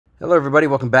Hello everybody,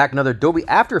 welcome back. Another Adobe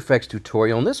After Effects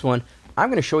tutorial. In this one, I'm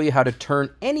going to show you how to turn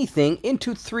anything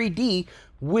into 3D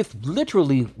with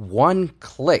literally one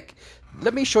click.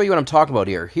 Let me show you what I'm talking about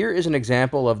here. Here is an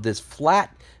example of this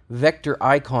flat vector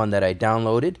icon that I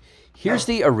downloaded. Here's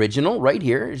the original right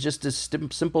here. It's just this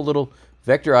simple little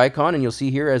vector icon, and you'll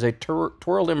see here as I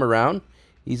twirl him around,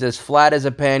 he's as flat as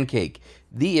a pancake.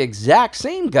 The exact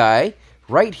same guy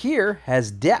right here has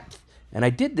depth, and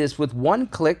I did this with one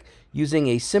click using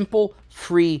a simple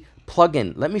free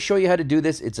plugin. Let me show you how to do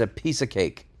this. It's a piece of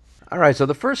cake. All right, so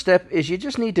the first step is you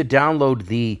just need to download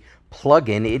the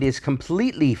plugin. It is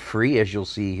completely free, as you'll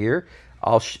see here.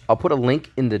 I'll put a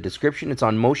link in the description. It's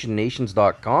on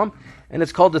motionnations.com, and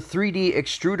it's called the 3D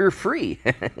Extruder Free.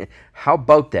 How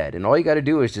about that? And all you got to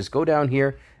do is just go down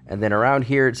here, and then around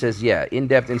here it says, yeah,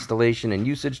 in-depth installation and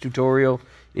usage tutorial.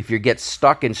 If you get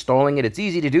stuck installing it, it's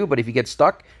easy to do, but if you get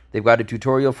stuck, they've got a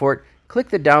tutorial for it. Click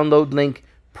the download link,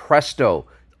 presto.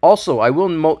 Also, I will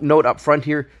note up front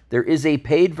here, there is a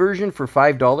paid version for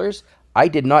 $5. I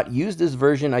did not use this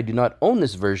version. I do not own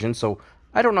this version, so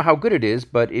I don't know how good it is,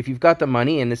 but if you've got the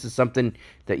money and this is something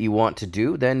that you want to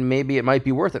do, then maybe it might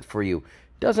be worth it for you.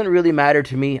 Doesn't really matter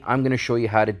to me. I'm going to show you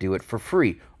how to do it for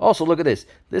free. Also, look at this.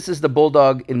 This is the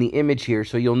bulldog in the image here,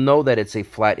 so you'll know that it's a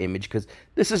flat image because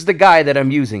this is the guy that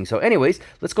I'm using. So anyways,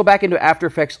 let's go back into After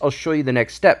Effects. I'll show you the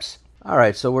next steps. All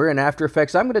right, so we're in After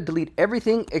Effects. I'm going to delete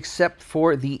everything except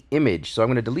for the image. So I'm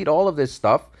going to delete all of this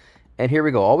stuff. And here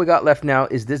we go. All we got left now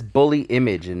is this bully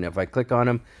image. And if I click on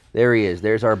him, there he is.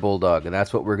 There's our bulldog. And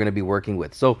that's what we're going to be working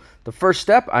with. So the first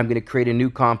step, I'm going to create a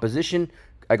new composition.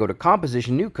 I go to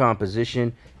Composition, New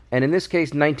Composition. And in this case,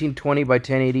 1920 by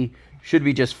 1080 should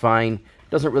be just fine.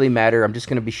 Doesn't really matter. I'm just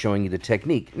going to be showing you the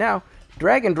technique. Now,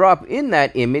 drag and drop in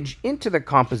that image into the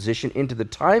composition, into the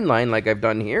timeline like I've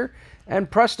done here. And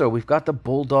presto, we've got the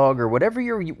bulldog or whatever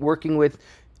you're working with.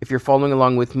 If you're following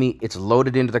along with me, it's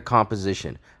loaded into the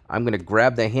composition. I'm going to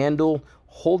grab the handle,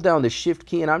 hold down the shift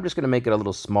key, and I'm just going to make it a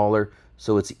little smaller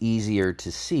so it's easier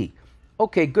to see.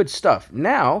 Okay, good stuff.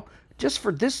 Now, just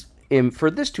for this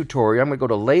tutorial, I'm going to go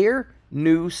to Layer,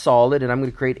 New, Solid, and I'm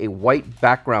going to create a white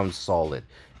background solid.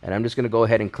 And I'm just going to go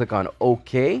ahead and click on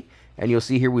OK. And you'll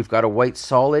see here we've got a white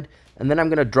solid. And then I'm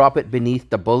going to drop it beneath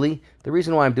the bully. The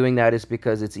reason why I'm doing that is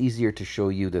because it's easier to show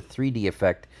you the 3D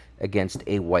effect against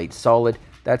a white solid.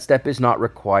 That step is not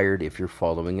required if you're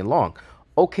following along.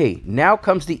 Okay, now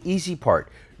comes the easy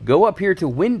part. Go up here to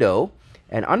Window,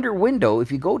 and under Window,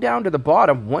 if you go down to the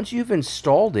bottom, once you've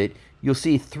installed it, you'll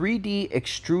see 3D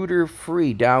Extruder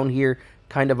Free down here,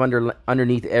 kind of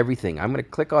underneath everything. I'm going to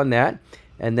click on that,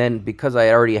 and then because I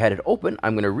already had it open,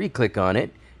 I'm going to re-click on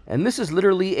it. And this is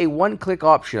literally a one-click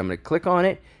option. I'm going to click on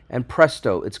it, and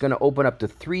presto, it's going to open up the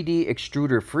 3D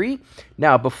Extruder Free.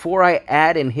 Now, before I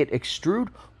add and hit Extrude,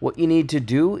 what you need to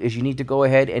do is you need to go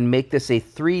ahead and make this a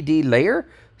 3D layer.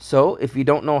 So if you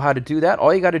don't know how to do that,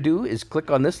 all you got to do is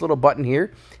click on this little button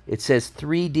here. It says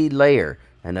 3D Layer,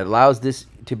 and it allows this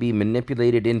to be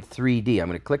manipulated in 3D. I'm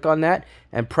going to click on that,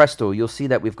 and presto, you'll see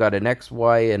that we've got an X,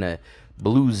 Y, and a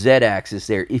blue Z axis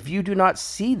there. If you do not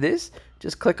see this,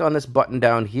 just click on this button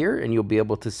down here and you'll be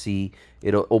able to see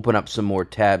it'll open up some more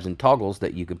tabs and toggles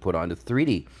that you can put onto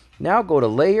 3D. Now go to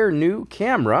Layer, New,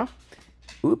 Camera.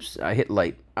 Oops, I hit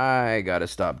Light. I gotta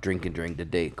stop drinking during the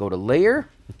day. Go to Layer,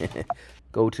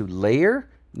 go to Layer,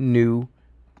 New,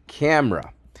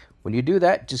 Camera. When you do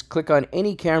that, just click on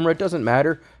any camera. It doesn't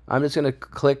matter. I'm just gonna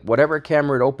click whatever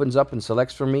camera it opens up and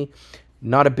selects for me.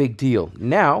 Not a big deal.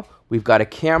 Now, we've got a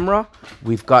camera.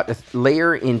 We've got a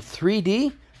layer in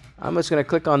 3D. I'm just going to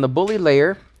click on the bully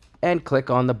layer and click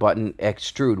on the button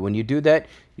Extrude. When you do that,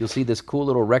 you'll see this cool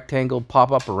little rectangle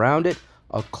pop up around it.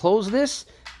 I'll close this,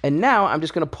 and now I'm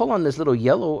just going to pull on this little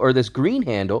yellow or this green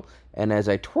handle, and as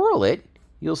I twirl it,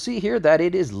 you'll see here that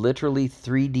it is literally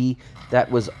 3D. That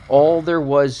was all there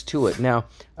was to it. Now,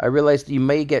 I realized you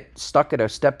may get stuck at a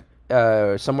step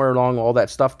somewhere along all that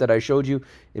stuff that I showed you.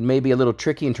 It may be a little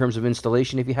tricky in terms of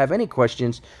installation. If you have any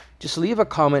questions, just leave a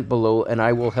comment below and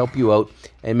I will help you out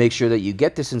and make sure that you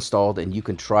get this installed and you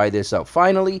can try this out.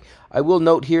 Finally, I will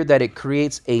note here that it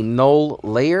creates a null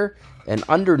layer, and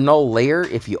under null layer,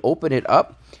 if you open it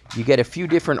up, you get a few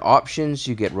different options.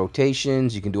 You get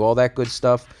rotations, you can do all that good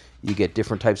stuff. You get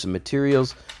different types of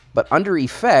materials. But under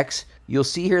effects, you'll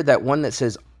see here that one that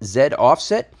says Z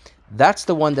offset. That's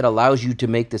the one that allows you to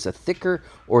make this a thicker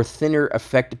or thinner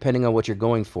effect depending on what you're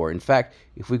going for. In fact,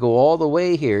 if we go all the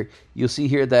way here, you'll see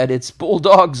here that it's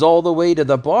bulldogs all the way to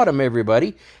the bottom,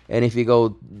 everybody. And if you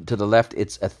go to the left,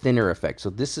 it's a thinner effect. So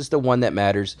this is the one that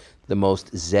matters the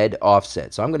most, Z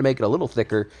offset. So I'm going to make it a little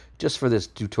thicker just for this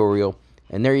tutorial.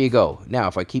 And there you go. Now,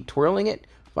 if I keep twirling it,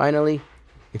 finally,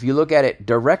 If you look at it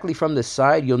directly from the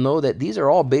side, you'll know that these are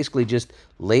all basically just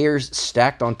layers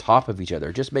stacked on top of each other.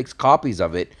 It just makes copies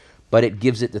of it, but it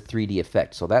gives it the 3D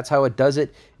effect. So that's how it does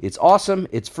it. It's awesome.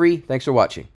 It's free. Thanks for watching.